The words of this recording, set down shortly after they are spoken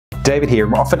David here.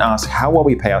 I'm often asked how well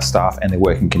we pay our staff and their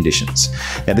working conditions.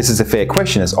 Now, this is a fair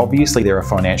question, as obviously there are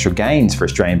financial gains for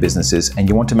Australian businesses, and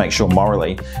you want to make sure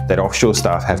morally that offshore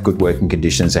staff have good working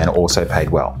conditions and are also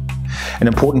paid well. An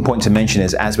important point to mention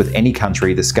is, as with any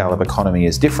country, the scale of economy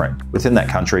is different within that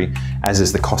country, as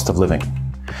is the cost of living.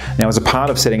 Now, as a part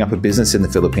of setting up a business in the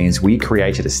Philippines, we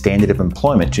created a standard of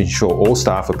employment to ensure all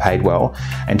staff are paid well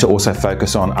and to also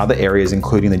focus on other areas,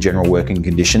 including the general working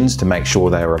conditions, to make sure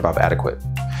they are above adequate.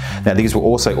 Now, these were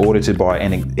also audited by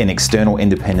an external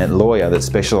independent lawyer that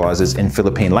specialises in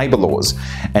Philippine labour laws,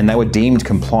 and they were deemed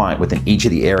compliant within each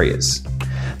of the areas.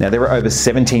 Now, there are over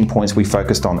 17 points we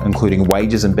focused on, including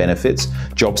wages and benefits,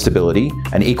 job stability,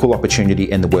 and equal opportunity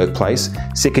in the workplace,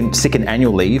 sick and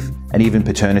annual leave, and even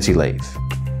paternity leave.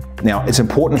 Now, it's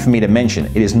important for me to mention,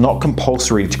 it is not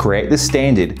compulsory to create this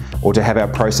standard or to have our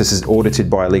processes audited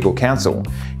by a legal counsel.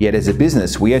 Yet as a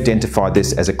business, we identified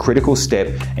this as a critical step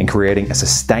in creating a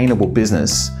sustainable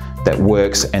business that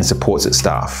works and supports its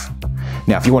staff.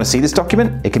 Now, if you want to see this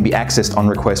document, it can be accessed on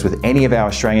request with any of our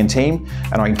Australian team,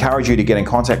 and I encourage you to get in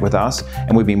contact with us,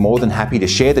 and we'd be more than happy to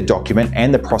share the document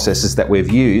and the processes that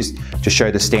we've used to show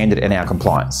the standard and our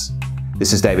compliance.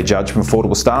 This is David Judge from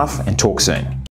Affordable Staff, and talk soon.